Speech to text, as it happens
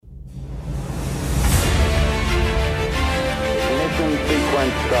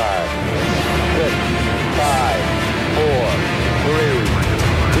sequence start. 6, 5, 4, 3,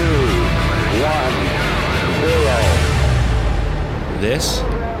 2, 1, 0. This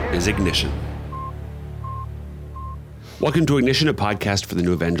is Ignition. Welcome to Ignition, a podcast for the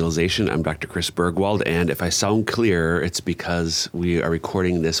New Evangelization. I'm Dr. Chris Bergwald, and if I sound clear, it's because we are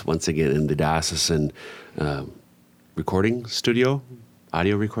recording this once again in the diocesan recording studio,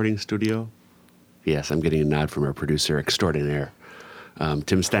 audio recording studio. Yes, I'm getting a nod from our producer extraordinaire,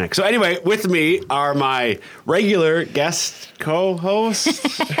 Tim Stanek. So anyway, with me are my regular guest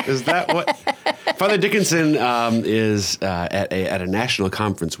co-hosts. Is that what? Father Dickinson is at a national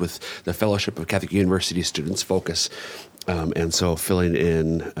conference with the Fellowship of Catholic University Students, Focus. And so filling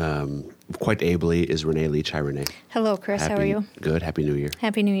in quite ably is Renee Leach. Hi, Renee. Hello, Chris. How are you? Good. Happy New Year.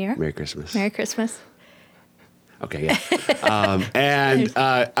 Happy New Year. Merry Christmas. Merry Christmas. Okay, yeah. And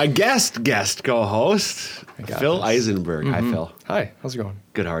a guest co-host, Phil this. Eisenberg. Mm-hmm. Hi, Phil. Hi, how's it going?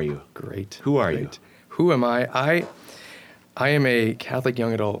 Good, how are you? Great. Who are you? Who am I? I am a Catholic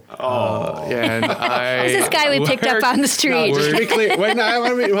young adult. And I... Is this guy we picked up on the street? Just to be clear, wait,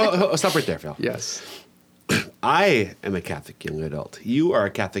 no, stop right there, Phil. Yes. I am a Catholic young adult. You are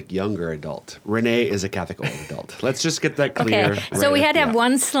a Catholic younger adult. Renee is a Catholic old adult. Let's just get that clear. Okay, so we had to have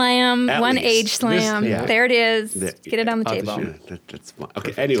one slam, At one least. age slam. There it is. Get it on the table. That's fine.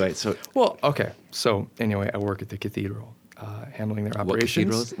 Okay, anyway, so... Well, okay. So anyway, I work at the cathedral, handling their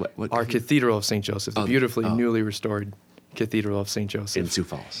operations. What Our Cathedral of St. Joseph, the beautifully newly restored Cathedral of St. Joseph. In Sioux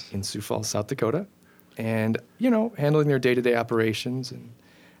Falls. In Sioux Falls, South Dakota. And, handling their day-to-day operations and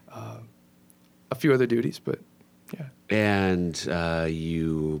a few other duties, but yeah. And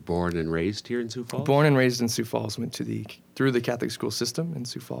you born and raised here in Sioux Falls? Born and raised in Sioux Falls, went through the Catholic school system in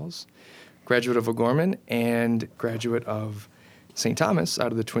Sioux Falls, graduate of O'Gorman and graduate of St. Thomas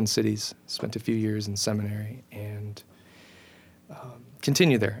out of the Twin Cities, spent a few years in seminary and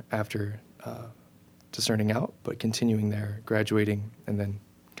continued there after discerning out, but continuing there, graduating, and then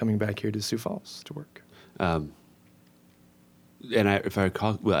coming back here to Sioux Falls to work. And if I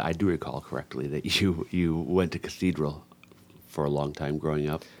recall, I do recall correctly that you went to cathedral for a long time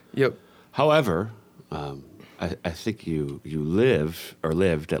growing up. Yep. However, I think you lived,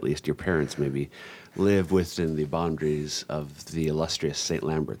 at least your parents maybe, live within the boundaries of the illustrious St.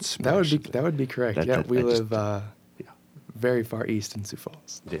 Lambert's. That would be correct. We live very far east in Sioux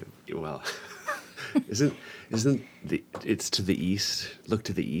Falls. Well, isn't it's to the east? Look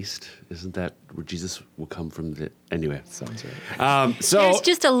to the east. Isn't that where Jesus will come from? Anyway, sounds right. There's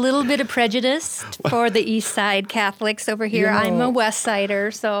just a little bit of prejudice for the East Side Catholics over here. I'm a West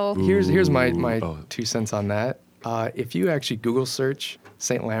Sider, so here's my 2 cents on that. If you actually Google search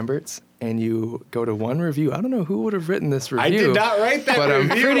St. Lambert's and you go to one review, I don't know who would have written this review. I did not write that but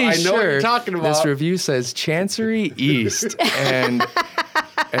review. I'm pretty I know sure what you're talking about. This review says Chancery East, and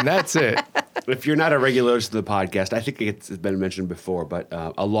that's it. If you're not a regular to the podcast, I think it's been mentioned before, but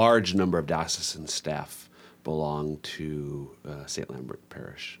a large number of diocesan staff belong to St. Lambert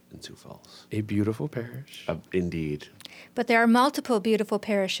Parish in Sioux Falls. A beautiful parish. Indeed. But there are multiple beautiful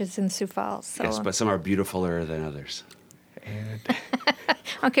parishes in Sioux Falls. So. Yes, but some are beautifuler than others. And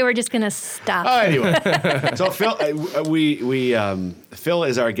okay, we're just going to stop. Anyway, so Phil, Phil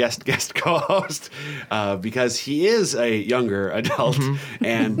is our guest co-host because he is a younger adult,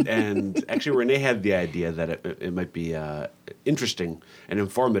 and actually Renee had the idea that it might be interesting and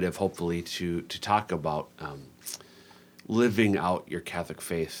informative, hopefully, to talk about living out your Catholic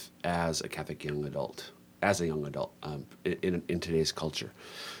faith as a Catholic young adult, in today's culture.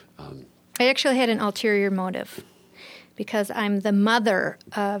 I actually had an ulterior motive. Because I'm the mother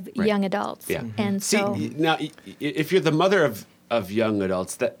of young adults. Yeah. And so... See, now, if you're the mother of young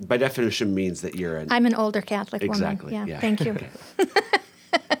adults, that by definition means that you're I'm an older Catholic woman. Exactly. Yeah, thank you.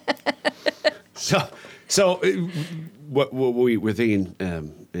 So what we were thinking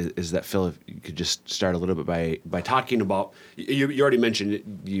is that, Phil, if you could just start a little bit by talking about... You already mentioned it,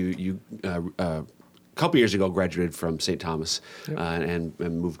 you a couple years ago graduated from St. Thomas and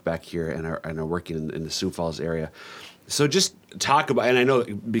moved back here and are working in the Sioux Falls area. So just talk about, and I know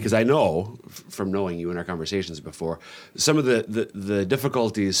from knowing you in our conversations before, some of the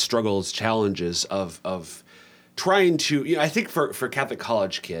difficulties, struggles, challenges of trying to, I think for Catholic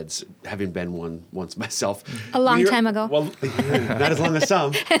college kids, having been one once myself. A long time ago. Well, not as long as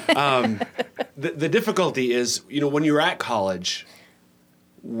some. The difficulty is, when you're at college,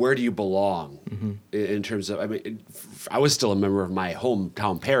 where do you belong in terms of, I was still a member of my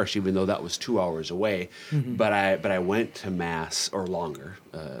hometown parish, even though that was 2 hours away, but I went to Mass, or longer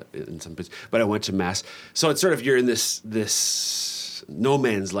in some places, but I went to Mass. So it's sort of, you're in this this no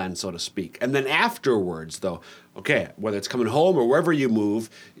man's land, so to speak. And then afterwards, though, okay, whether it's coming home or wherever you move,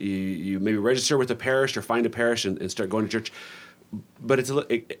 you maybe register with a parish or find a parish and start going to church. But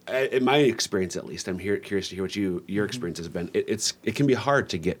in my experience, at least, I'm curious to hear what your experience has been. It can be hard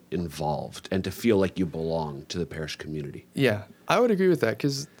to get involved and to feel like you belong to the parish community. Yeah, I would agree with that,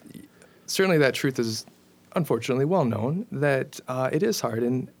 because certainly that truth is unfortunately well known, that it is hard,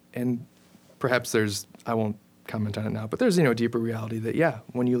 and perhaps I won't comment on it now, but there's a deeper reality that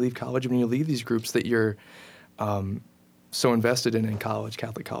when you leave college, when you leave these groups that you're so invested in college,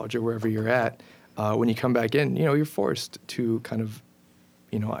 Catholic college, or wherever you're at. When you come back in, you're forced to kind of,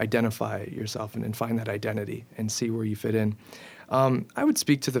 identify yourself and find that identity and see where you fit in. I would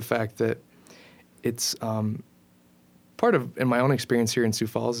speak to the fact that it's part of, in my own experience here in Sioux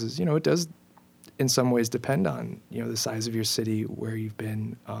Falls, is, it does in some ways depend on, the size of your city, where you've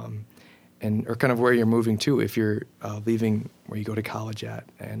been, or kind of where you're moving to, if you're leaving where you go to college at,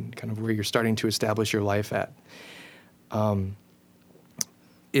 and kind of where you're starting to establish your life at.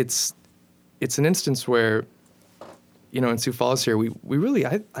 It's an instance where, in Sioux Falls here, we really,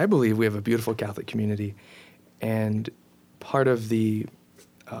 I believe we have a beautiful Catholic community. And part of the,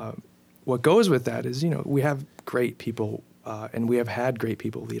 what goes with that is, we have great people, and we have had great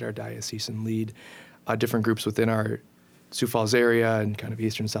people lead our diocese and lead different groups within our Sioux Falls area and kind of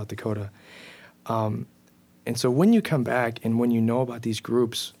eastern South Dakota. And so when you come back and when you know about these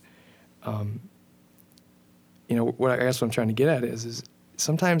groups, what I'm trying to get at is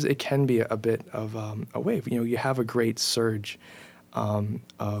sometimes it can be a bit of a wave. You have a great surge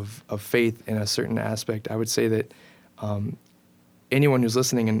of faith in a certain aspect. I would say that anyone who's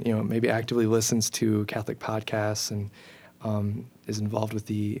listening and maybe actively listens to Catholic podcasts and is involved with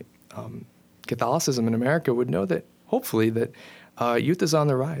the Catholicism in America would know that hopefully that youth is on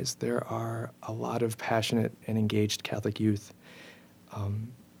the rise. There are a lot of passionate and engaged Catholic youth.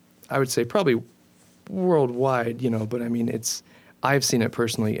 I would say probably worldwide, but I mean I've seen it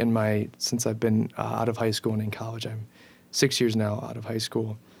personally since I've been out of high school and in college. I'm 6 years now out of high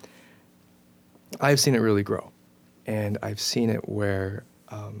school. I've seen it really grow, and I've seen it where,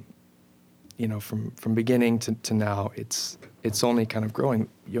 from beginning to now, it's only kind of growing.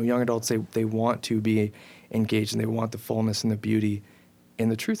 Young adults, they want to be engaged, and they want the fullness and the beauty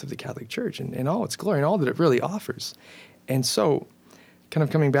and the truth of the Catholic Church and all its glory and all that it really offers. And so, kind of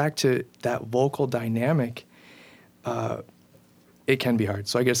coming back to that local dynamic, it can be hard.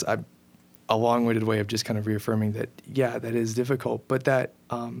 So I guess a long-winded way of just kind of reaffirming that, that is difficult, but that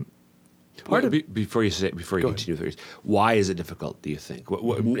before you continue with yours, why is it difficult, do you think?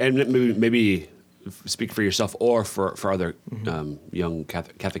 And maybe speak for yourself or for other young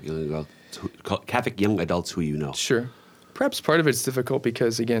Catholic young adults who you know. Sure. Perhaps part of it's difficult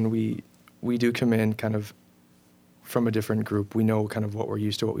because, again, we do come in kind of from a different group. We know kind of what we're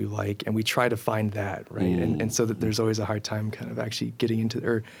used to, what we like, and we try to find that, right? And so that there's always a hard time kind of actually getting into,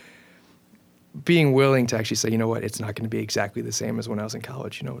 or being willing to actually say, it's not going to be exactly the same as when I was in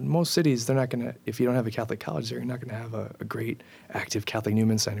college. In most cities, they're not going to, if you don't have a Catholic college there, you're not going to have a great active Catholic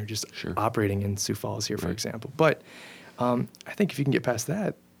Newman Center just operating in Sioux Falls here, for example. But I think if you can get past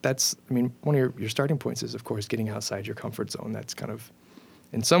that, one of your starting points is, of course, getting outside your comfort zone. That's kind of,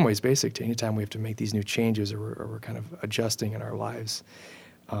 in some ways, basic to any time we have to make these new changes or we're kind of adjusting in our lives.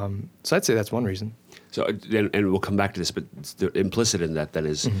 So I'd say that's one reason. So, and we'll come back to this, but implicit in that then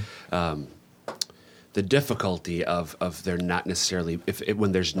is the difficulty of there not necessarily,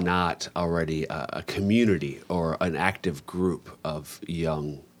 when there's not already a community or an active group of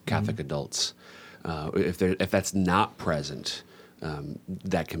young Catholic adults, if that's not present,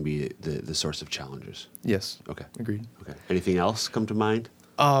 that can be the source of challenges. Yes. Okay. Agreed. Okay. Anything else come to mind?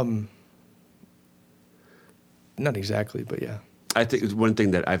 Not exactly, but yeah. I think one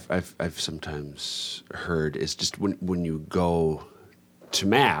thing that I've sometimes heard is just when you go to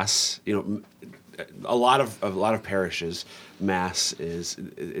Mass, a lot of parishes, Mass is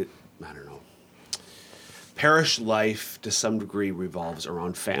I don't know. Parish life to some degree revolves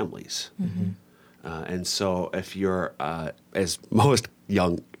around families. And so if you're, as most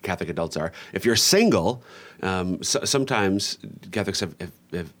young Catholic adults are, if you're single, sometimes Catholics have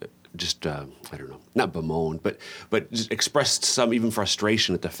just, I don't know, not bemoaned, but just expressed some even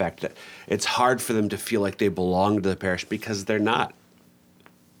frustration at the fact that it's hard for them to feel like they belong to the parish because they don't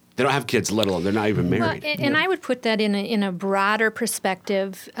have kids, let alone they're not even married. Well, and I would put that in a broader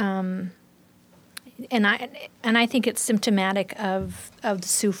perspective, and I think it's symptomatic of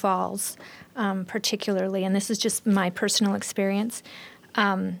Sioux Falls, particularly, and this is just my personal experience.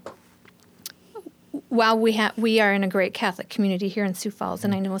 While we are in a great Catholic community here in Sioux Falls,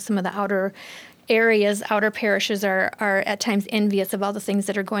 and I know some of the outer areas, outer parishes are at times envious of all the things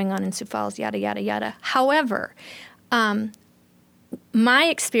that are going on in Sioux Falls, yada, yada, yada. However, my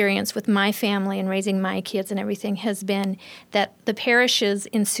experience with my family and raising my kids and everything has been that the parishes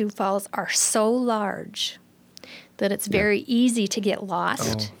in Sioux Falls are so large that it's very easy to get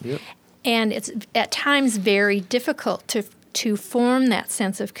lost. Oh, yep. And it's at times very difficult to form that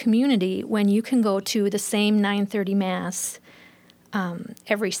sense of community when you can go to the same 9:30 Mass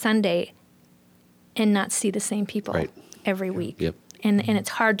every Sunday and not see the same people every week. Yep. And it's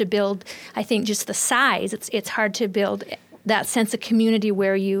hard to build, I think, just the size. It's hard to build that sense of community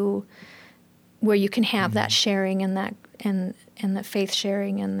where you can have that sharing and that and the faith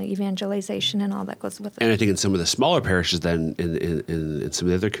sharing and the evangelization and all that goes with it. And I think in some of the smaller parishes, then in some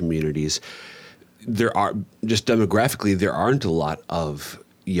of the other communities, there are just demographically there aren't a lot of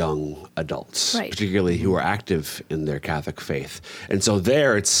young adults, particularly who are active in their Catholic faith, and so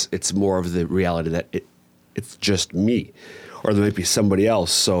there it's more of the reality that it's just me, or there might be somebody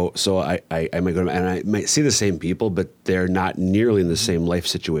else. So I might go and I might see the same people, but they're not nearly in the same life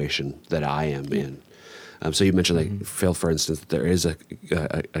situation that I am in. So you mentioned, like Phil, for instance, that there is a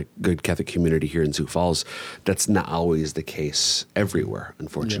good Catholic community here in Sioux Falls. That's not always the case everywhere,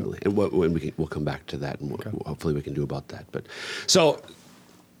 unfortunately. And we'll come back to that, and hopefully we can do about that. But so,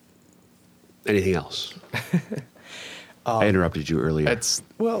 anything else? I interrupted you earlier.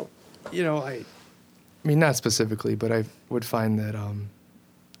 I mean, not specifically, but I would find that,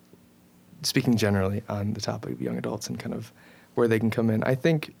 speaking generally on the topic of young adults and kind of where they can come in, I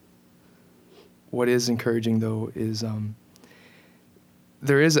think what is encouraging, though, is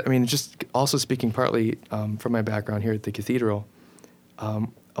there is, I mean, just also speaking partly from my background here at the Cathedral,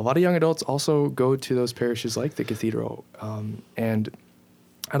 a lot of young adults also go to those parishes like the Cathedral. And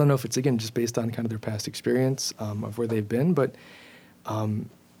I don't know if it's, again, just based on kind of their past experience of where they've been, but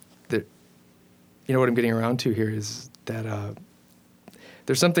you know what I'm getting around to here is that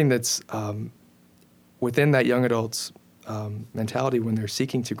there's something that's within that young adult's mentality when they're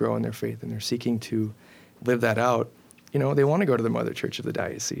seeking to grow in their faith and they're seeking to live that out. You know, they want to go to the mother church of the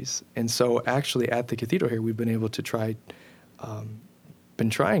diocese. And so actually at the Cathedral here, we've been able to been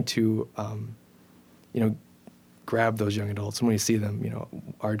trying to, grab those young adults. And when you see them, you know,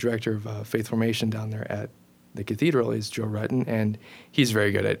 our director of faith formation down there at the Cathedral is Joe Rutten, and he's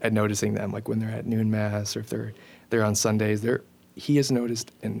very good at noticing them, like when they're at noon Mass or if they're on Sundays. He has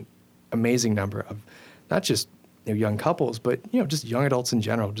noticed an amazing number of not just young couples, but just young adults in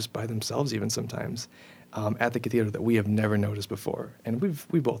general, just by themselves even sometimes, at the Cathedral that we have never noticed before. And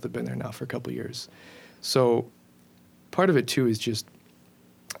we both have been there now for a couple of years. So part of it too is just,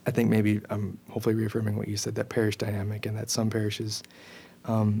 I think maybe I'm hopefully reaffirming what you said, that parish dynamic, and that some parishes,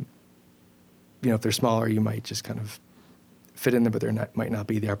 if they're smaller, you might just kind of fit in there, but might not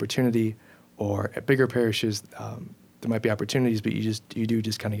be the opportunity. Or at bigger parishes, there might be opportunities, but you do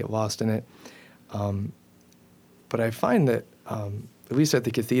just kind of get lost in it. But I find that, at least at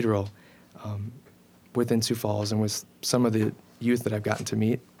the Cathedral, within Sioux Falls and with some of the youth that I've gotten to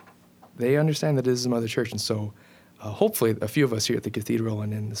meet, they understand that it is a mother church. And so hopefully a few of us here at the Cathedral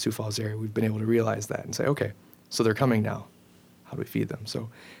and in the Sioux Falls area, we've been able to realize that and say, okay, so they're coming now. How do we feed them? So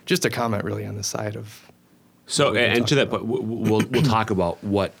just a comment really on the side of... So, and to that point, we'll talk about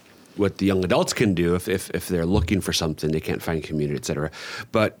what the young adults can do if they're looking for something, they can't find community, et cetera.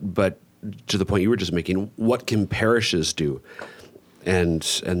 But to the point you were just making, what can parishes do? And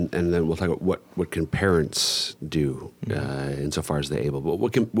then we'll talk about what can parents do insofar as they're able.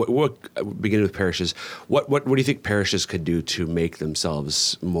 But beginning with parishes, what do you think parishes could do to make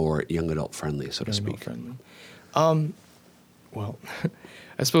themselves more young adult friendly, so to speak? Friendly. Well,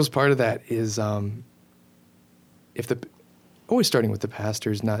 I suppose part of that is always starting with the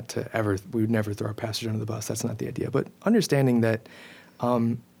pastors, we would never throw our pastors under the bus. That's not the idea. But understanding that,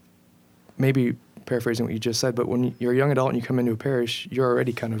 maybe paraphrasing what you just said, but when you're a young adult and you come into a parish, you're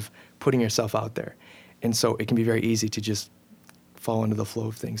already kind of putting yourself out there. And so it can be very easy to just fall into the flow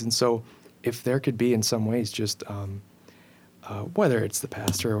of things. And so if there could be in some ways just, whether it's the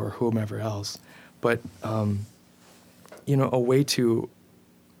pastor or whomever else, but, a way to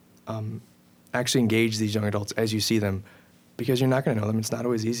actually engage these young adults as you see them, because you're not going to know them. It's not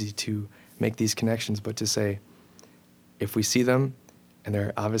always easy to make these connections, but to say, if we see them, and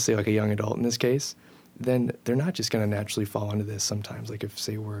they're obviously like a young adult in this case, then they're not just going to naturally fall into this sometimes. Like if,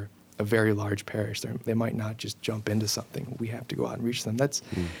 say, we're a very large parish, they might not just jump into something. We have to go out and reach them. That's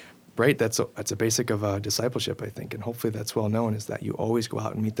right. That's a basic of discipleship, I think, and hopefully that's well known, is that you always go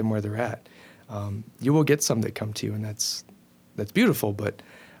out and meet them where they're at. You will get some that come to you, and that's beautiful, but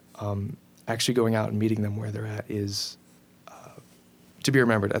actually going out and meeting them where they're at is to be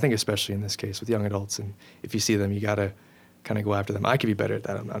remembered. I think especially in this case with young adults, and if you see them, you got to kind of go after them. I could be better at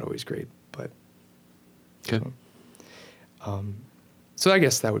that. I'm not always great, but Okay. so I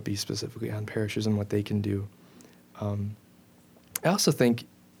guess that would be specifically on parishes and what they can do. I also think,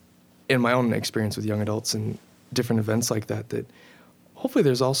 in my own experience with young adults and different events like that, that hopefully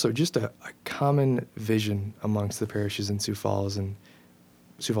there's also just a common vision amongst the parishes in Sioux Falls,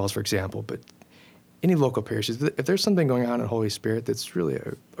 for example, but any local parishes. If there's something going on in Holy Spirit that's really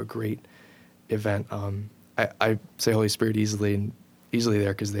a great event, I say Holy Spirit easily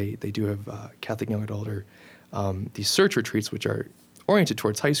there because they do have Catholic young adult or these search retreats, which are oriented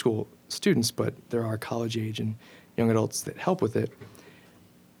towards high school students, but there are college age and young adults that help with it.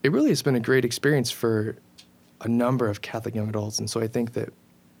 It really has been a great experience for a number of Catholic young adults, and so I think that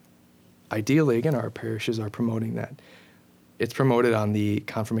ideally, again, our parishes are promoting that. It's promoted on the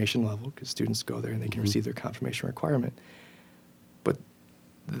confirmation level because students go there and they can receive their confirmation requirement. But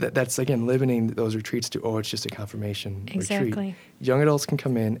that's, again, limiting those retreats to, it's just a confirmation Exactly. retreat. Young adults can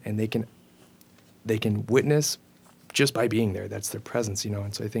come in and they can witness just by being there. That's their presence,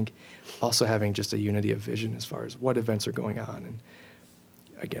 And so I think also having just a unity of vision as far as what events are going on. And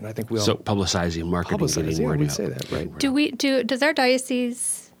again, I think we all So publicizing, marketing, getting word we'd out. say that, right? Does our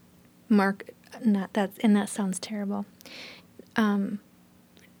diocese that sounds terrible.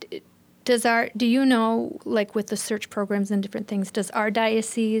 Do you know, like with the search programs and different things, does our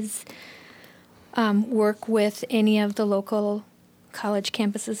diocese work with any of the local college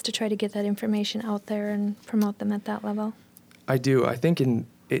campuses to try to get that information out there and promote them at that level? I do. I think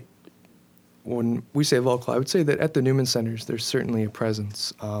when we say local, I would say that at the Newman Centers, there's certainly a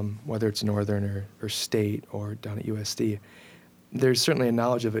presence, whether it's Northern or State or down at USD. There's certainly a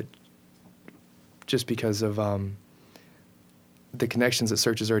knowledge of it just because of the connections that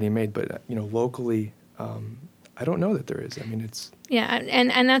Search has already made. But, locally, I don't know that there is. I mean, it's... Yeah,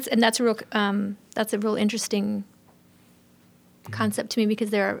 and that's a real interesting concept to me because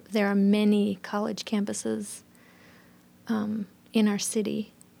there are many college campuses in our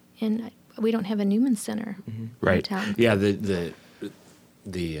city, and we don't have a Newman Center Right. in town. Yeah. The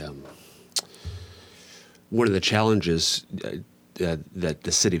one of the challenges that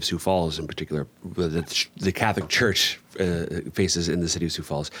the city of Sioux Falls, in particular, that the Catholic Church faces in the city of Sioux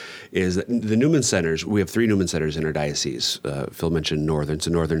Falls, is that the Newman Centers. We have 3 Newman Centers in our diocese. Phil mentioned Northern. It's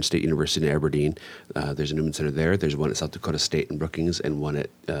Northern State University in Aberdeen. There's a Newman Center there. There's one at South Dakota State in Brookings, and one at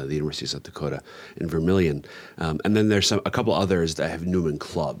the University of South Dakota in Vermilion. And then there's a couple others that have Newman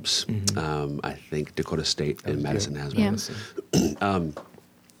clubs. I think Dakota State and Madison has one. Yeah.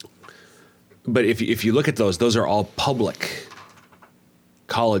 But if you look at those are all public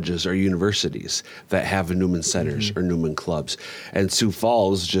colleges or universities that have Newman Centers or Newman clubs. And Sioux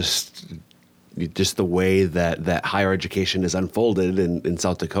Falls, just the way that higher education is unfolded in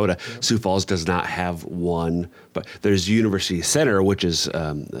South Dakota, Sioux Falls does not have one. But there's University Center, which is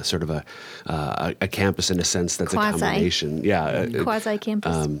sort of a campus in a sense that's Quasi. a combination. Yeah.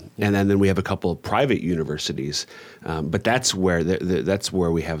 Quasi-campus. And then we have a couple of private universities, but that's where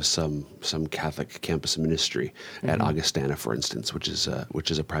we have some Catholic campus ministry at Augustana, for instance, which is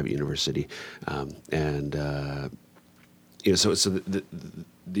a private university, so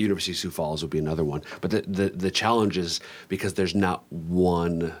the University of Sioux Falls would be another one. But the challenge is because there's not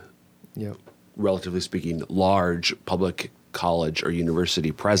one, relatively speaking, large public college or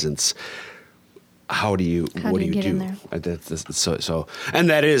university presence. What do you get do? in there? And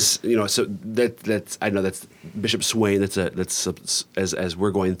that is, that's I know that's Bishop Swain. That's as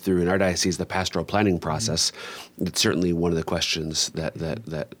we're going through in our diocese the pastoral planning process. It's certainly one of the questions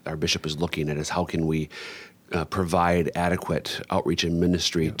that our bishop is looking at is how can we provide adequate outreach and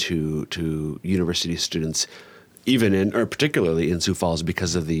ministry to university students, particularly in Sioux Falls,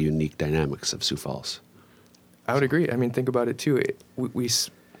 because of the unique dynamics of Sioux Falls. I would agree. I mean, think about it too. We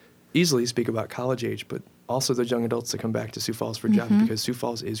easily speak about college age, but also the young adults that come back to Sioux Falls for jobs because Sioux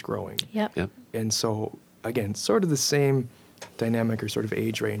Falls is growing. Yep. And so, again, sort of the same dynamic or sort of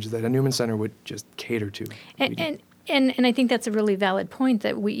age range that a Newman Center would just cater to. And I think that's a really valid point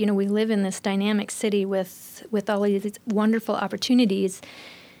that we live in this dynamic city with all of these wonderful opportunities,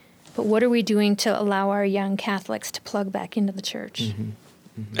 but what are we doing to allow our young Catholics to plug back into the church?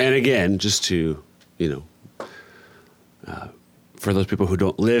 And again, just to, for those people who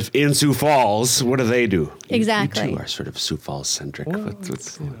don't live in Sioux Falls, what do they do? Exactly. You two are sort of Sioux Falls centric. Well,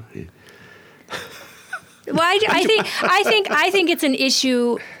 What's going on here? Well, I think it's an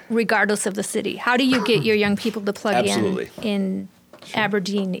issue regardless of the city. How do you get your young people to plug Absolutely. in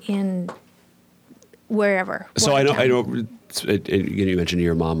Aberdeen, in wherever. So I whatever know, time. you mentioned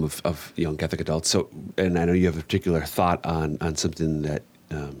you're a mom of young Catholic adults. So, and I know you have a particular thought on something that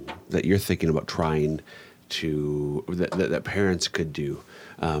that you're thinking about trying to that parents could do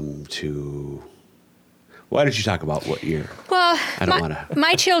to. Why don't you talk about what you're? Well, I don't want to.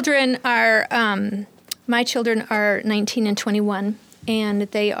 My children are 19 and 21, and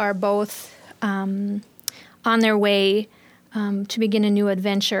they are both on their way to begin a new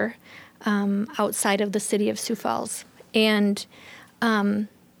adventure outside of the city of Sioux Falls. And and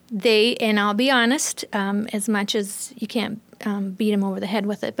I'll be honest, as much as you can't beat them over the head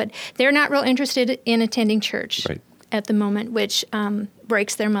with it, but they're not real interested in attending church at the moment, which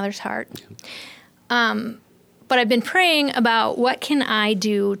breaks their mother's heart. But I've been praying about what can I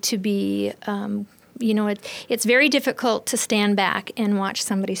do to be, it's very difficult to stand back and watch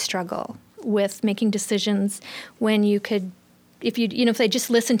somebody struggle with making decisions when you could, if they just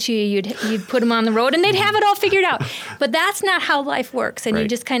listened to you, you'd put them on the road and they'd have it all figured out. But that's not how life works, and you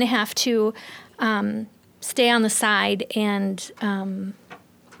just kind of have to stay on the side and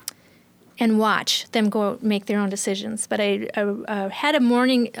watch them go make their own decisions. But I had a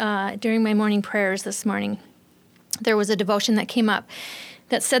morning, during my morning prayers this morning, there was a devotion that came up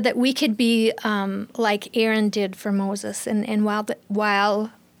that said that we could be like Aaron did for Moses. And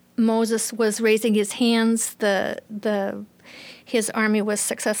while Moses was raising his hands, his army was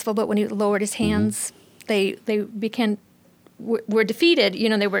successful, but when he lowered his hands, they were defeated.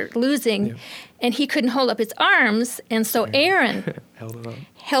 They were losing, and he couldn't hold up his arms, and so Aaron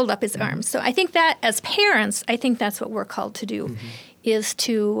held up his arms. So I think that as parents, I think that's what we're called to do, is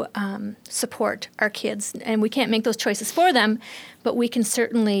to support our kids, and we can't make those choices for them, but we can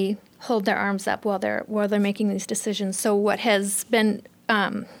certainly hold their arms up while they're making these decisions. So what has been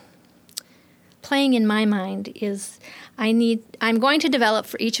playing in my mind is I'm going to develop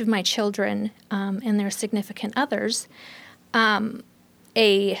for each of my children and their significant others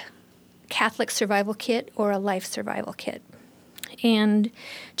a Catholic survival kit or a life survival kit. And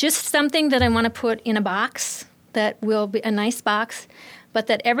just something that I want to put in a box that will be a nice box, but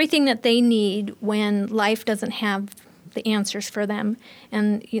that everything that they need when life doesn't have the answers for them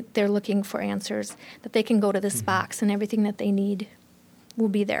and they're looking for answers, that they can go to this box and everything that they need will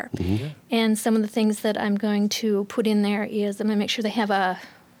be there. And some of the things that I'm going to put in there is I'm going to make sure they have a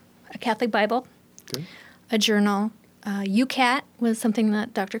Catholic Bible, a journal. UCAT was something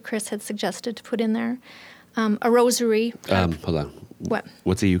that Dr. Chris had suggested to put in there. A rosary. Hold on. What?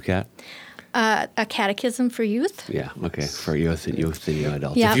 What's a UCAT? A catechism for youth. Yeah, okay, for youth and young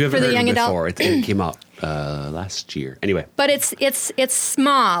adults. Yeah, if you haven't for the heard young it adult. before, it came out last year. Anyway. But it's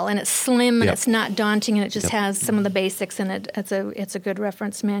small and it's slim and it's not daunting and it just has some of the basics in it. It's a good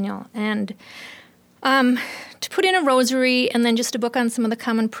reference manual. And to put in a rosary and then just a book on some of the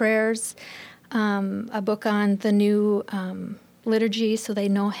common prayers, a book on the new liturgy so they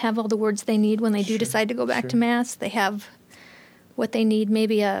have all the words they need when they do decide to go back to Mass. They have what they need,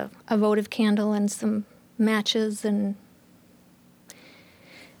 maybe a votive candle and some matches and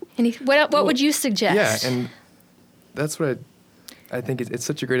what would you suggest? Yeah, and that's what I think it's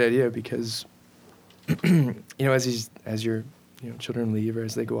such a great idea because as your children leave or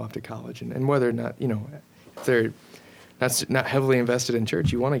as they go off to college and whether or not if they're not heavily invested in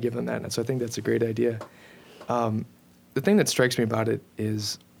church, you want to give them that. And so I think that's a great idea. The thing that strikes me about it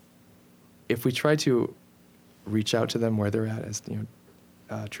is if we try to reach out to them where they're at as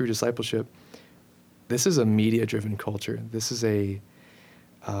true discipleship, this is a media-driven culture. This is a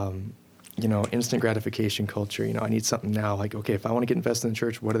instant gratification culture. I need something now. Like, okay, if I want to get invested in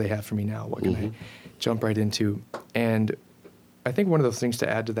church, what do they have for me now? What can I jump right into? And I think one of those things to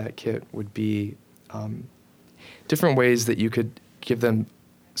add to that kit would be different ways that you could give them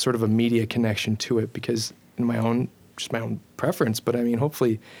sort of a media connection to it. Because in my own preference, but I mean,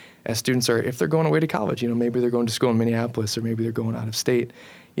 hopefully, as students if they're going away to college, maybe they're going to school in Minneapolis or maybe they're going out of state,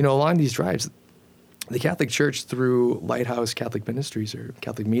 along these drives, the Catholic Church through Lighthouse Catholic Ministries or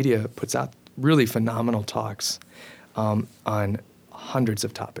Catholic Media puts out really phenomenal talks on hundreds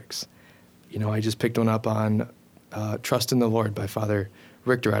of topics. I just picked one up on Trust in the Lord by Father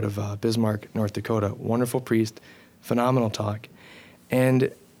Richter out of Bismarck, North Dakota. Wonderful priest, phenomenal talk.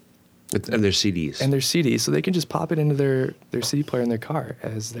 And their CDs. And their CDs, so they can just pop it into their CD player in their car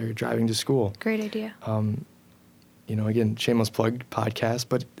as they're driving to school. Great idea. Again, shameless plug podcast,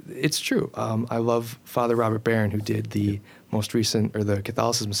 but it's true. I love Father Robert Barron, who did the most recent, or the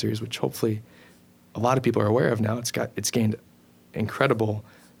Catholicism series, which hopefully a lot of people are aware of now. It's gained incredible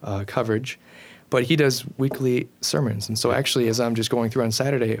coverage, but he does weekly sermons. And so actually, as I'm just going through on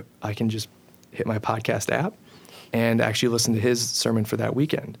Saturday, I can just hit my podcast app and actually listen to his sermon for that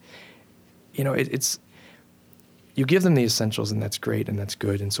weekend. it's you give them the essentials, and that's great, and that's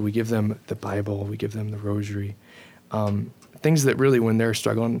good. And so we give them the Bible, we give them the Rosary, things that really, when they're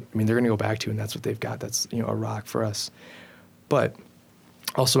struggling, they're going to go back to, and that's what they've got. That's a rock for us. But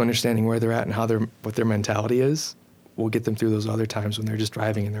also understanding where they're at and what their mentality is, will get them through those other times when they're just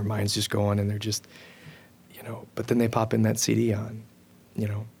driving and their mind's just going, and they're just, But then they pop in that CD on,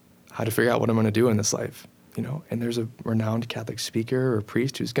 how to figure out what I'm going to do in this life, And there's a renowned Catholic speaker or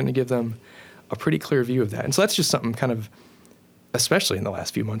priest who's going to give them a pretty clear view of that. And so that's just something kind of, especially in the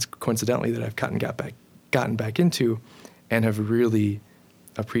last few months, coincidentally, that I've gotten back into and have really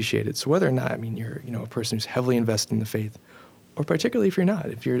appreciated. So whether or not, you're, a person who's heavily invested in the faith, or particularly if you're not,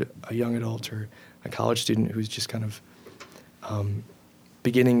 if you're a young adult or a college student who's just kind of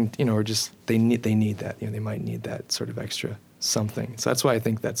beginning, or just they need that, they might need that sort of extra something. So that's why I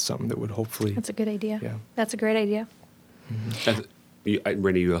think that's something that would hopefully. That's a good idea. Yeah. That's a great idea. Mm-hmm.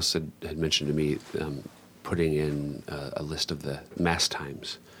 Randy, you also had mentioned to me putting in a list of the Mass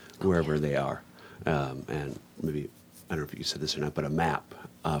times wherever they are, and maybe, I don't know if you said this or not, but a map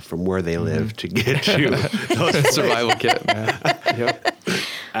from where they live to get to those survival kit. Yep.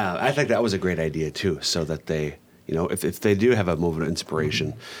 I think that was a great idea too, so that they, if they do have a moment of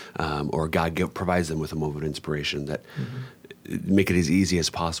inspiration, or God provides them with a moment of inspiration, that make it as easy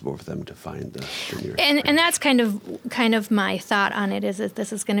as possible for them to find the nearest. And that's kind of my thought on it, is that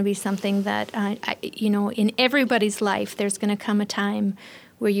this is going to be something that in everybody's life, there's going to come a time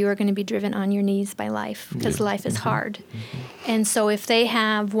where you are going to be driven on your knees by life, because life is hard. And so if they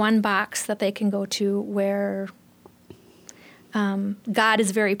have one box that they can go to where God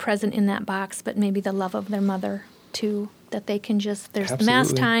is very present in that box, but maybe the love of their mother too, that they can just, there's the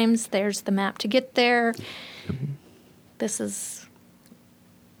Mass times, there's the map to get there. This is...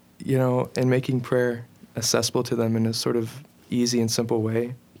 and making prayer accessible to them in a sort of easy and simple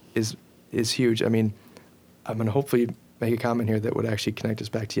way is huge. I'm going to hopefully make a comment here that would actually connect us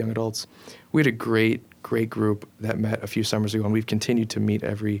back to young adults. We had a great group that met a few summers ago, and we've continued to meet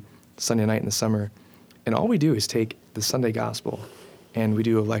every Sunday night in the summer. And all we do is take the Sunday Gospel, and we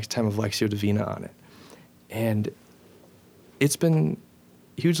do a time of Lectio Divina on it. And it's been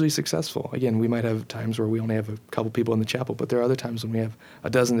hugely successful. Again, we might have times where we only have a couple people in the chapel, but there are other times when we have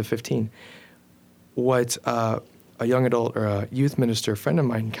 12 to 15. What a young adult or a youth minister friend of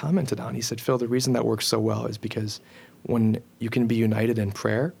mine commented on, he said, Phil, the reason that works so well is because when you can be united in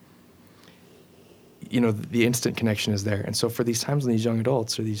prayer, the instant connection is there. And so for these times when these young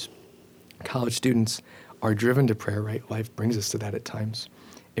adults or these college students are driven to prayer, right? Life brings us to that at times.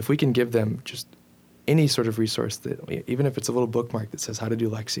 If we can give them just any sort of resource, that even if it's a little bookmark that says how to do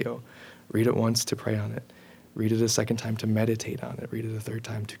Lectio, read it once to pray on it, read it a second time to meditate on it, read it a third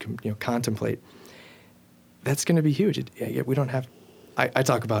time to contemplate. That's going to be huge. We don't have. I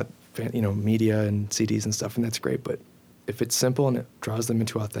talk about media and CDs and stuff, and that's great. But if it's simple and it draws them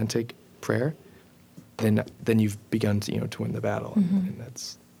into authentic prayer, then you've begun to win the battle, and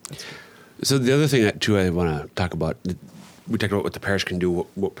that's good. So the other thing that too I want to talk about, we talked about what the parish can do,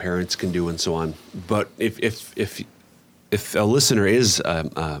 what parents can do, and so on. But if a listener is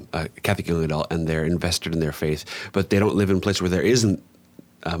a Catholic young adult and they're invested in their faith, but they don't live in a place where there isn't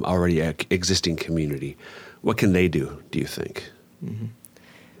already an existing community, what can they do you think? Mm-hmm.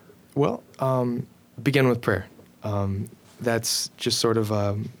 Well, begin with prayer. That's just sort of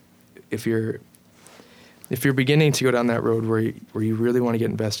if you're beginning to go down that road where you really want to get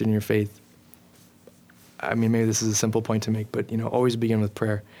invested in your faith. Maybe this is a simple point to make, but always begin with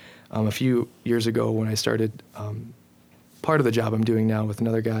prayer. A few years ago, when I started part of the job I'm doing now with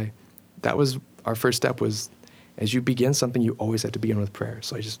another guy, that was our first step. Was as you begin something, you always have to begin with prayer.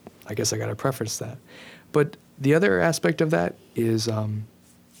 So I guess I got to preface that. But the other aspect of that is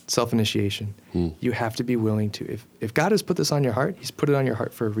self-initiation. You have to be willing to. If God has put this on your heart, He's put it on your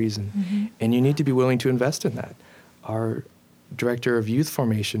heart for a reason, and you need to be willing to invest in that. Our director of youth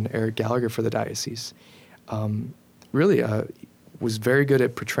formation, Eric Gallagher, for the diocese, really was very good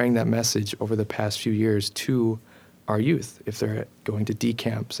at portraying that message over the past few years to our youth, if they're going to D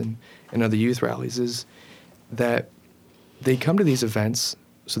camps and other youth rallies, is that they come to these events.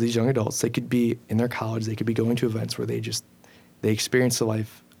 So these young adults, they could be in their college, they could be going to events where they experience the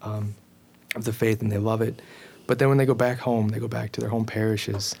life of the faith and they love it. But then when they go back home, they go back to their home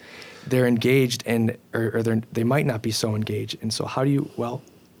parishes, they're engaged or they might not be so engaged. And so how do you,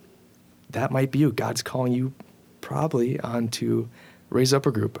 that might be you. God's calling you probably on to raise up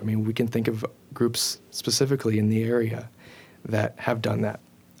a group. We can think of groups specifically in the area that have done that.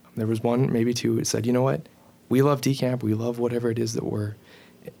 There was one, maybe two, that said, you know what? We love DCamp. We love whatever it is that we're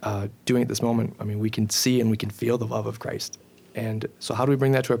doing at this moment. We can see and we can feel the love of Christ. And so how do we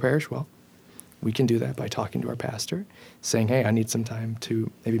bring that to our parish? Well, we can do that by talking to our pastor, saying, hey, I need some time to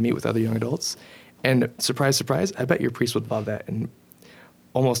maybe meet with other young adults. And surprise, surprise, I bet your priest would love that. And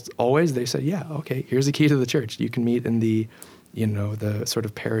almost always they say, yeah, okay, here's the key to the church. You can meet in the sort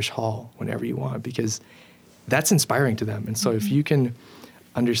of parish hall whenever you want, because that's inspiring to them. And so if you can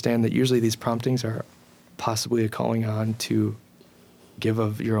understand that usually these promptings are possibly a calling on to give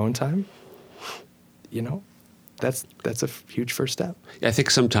of your own time, that's a huge first step. I think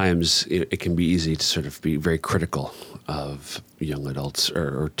sometimes it can be easy to sort of be very critical of young adults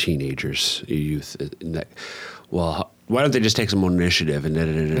or teenagers, youth. In that, well, why don't they just take some own initiative?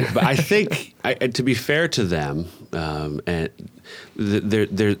 But I think, to be fair to them, and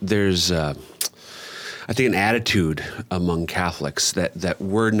there's I think an attitude among Catholics that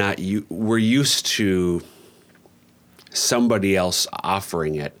we're used to somebody else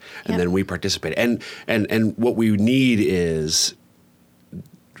offering it, and then we participate. And what we need is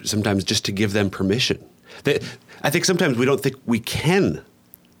sometimes just to give them permission. I think sometimes we don't think we can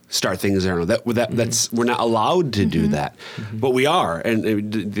start things there. That's we're not allowed to do that, but we are.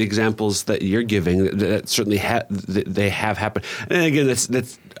 And the examples that you're giving, that certainly they have happened. And again,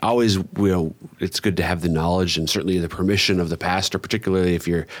 that's always, it's good to have the knowledge and certainly the permission of the pastor, particularly if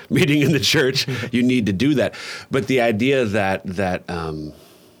you're meeting in the church, you need to do that. But the idea that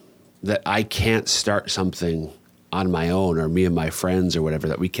I can't start something on my own, or me and my friends or whatever,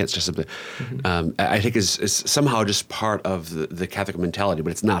 that we can't start something, I think is somehow just part of the Catholic mentality,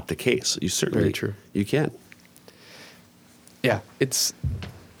 but it's not the case. You certainly, Very true. You can. Yeah,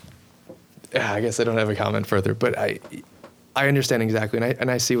 I guess I don't have a comment further, but I understand exactly, and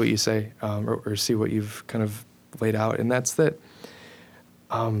I see what you say, or see what you've kind of laid out, and that's that.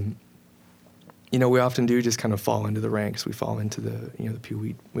 We often do just kind of fall into the ranks. We fall into the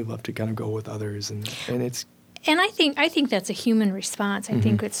pew. We love to kind of go with others, and it's. And I think that's a human response. I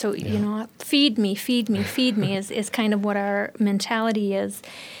think it's so, feed me is kind of what our mentality is.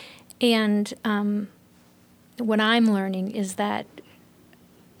 And what I'm learning is that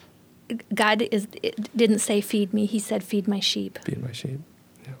God didn't say feed me. He said feed my sheep. Feed my sheep.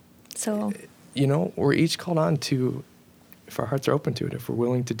 Yeah. So. We're each called on to, if our hearts are open to it, if we're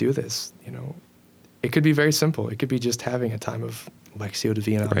willing to do this, it could be very simple. It could be just having a time of Lectio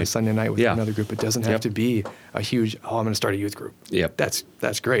Divina on a Sunday night with another group. It doesn't have to be a huge, I'm going to start a youth group. Yep.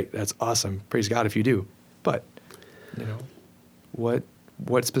 That's great. That's awesome. Praise God if you do. But, what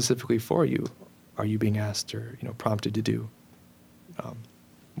specifically for you are you being asked or, prompted to do?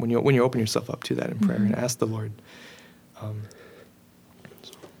 When you open yourself up to that in prayer and ask the Lord.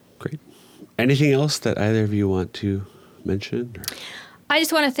 Great. Anything else that either of you want to mention? Or? I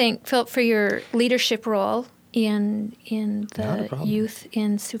just want to thank Philip for your leadership role in the youth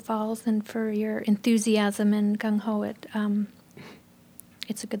in Sioux Falls, and for your enthusiasm and gung-ho.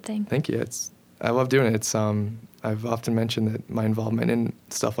 It's a good thing. Thank you. I love doing it. I've often mentioned that my involvement in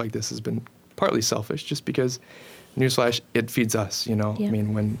stuff like this has been partly selfish, just because, newsflash, it feeds us. I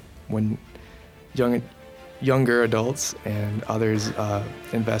mean, when younger adults and others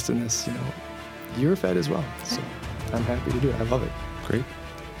invest in this, you're fed as well. So I'm happy to do it. I love it. Great.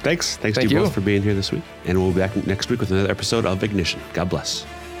 Thanks to you both for being here this week. And we'll be back next week with another episode of Ignition. God bless.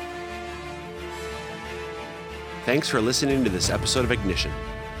 Thanks for listening to this episode of Ignition.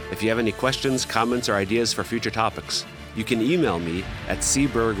 If you have any questions, comments, or ideas for future topics, you can email me at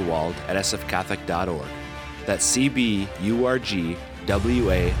cburgwald@sfcatholic.org. That's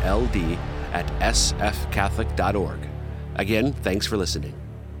CBURGWALD@sfcatholic.org. Again, thanks for listening.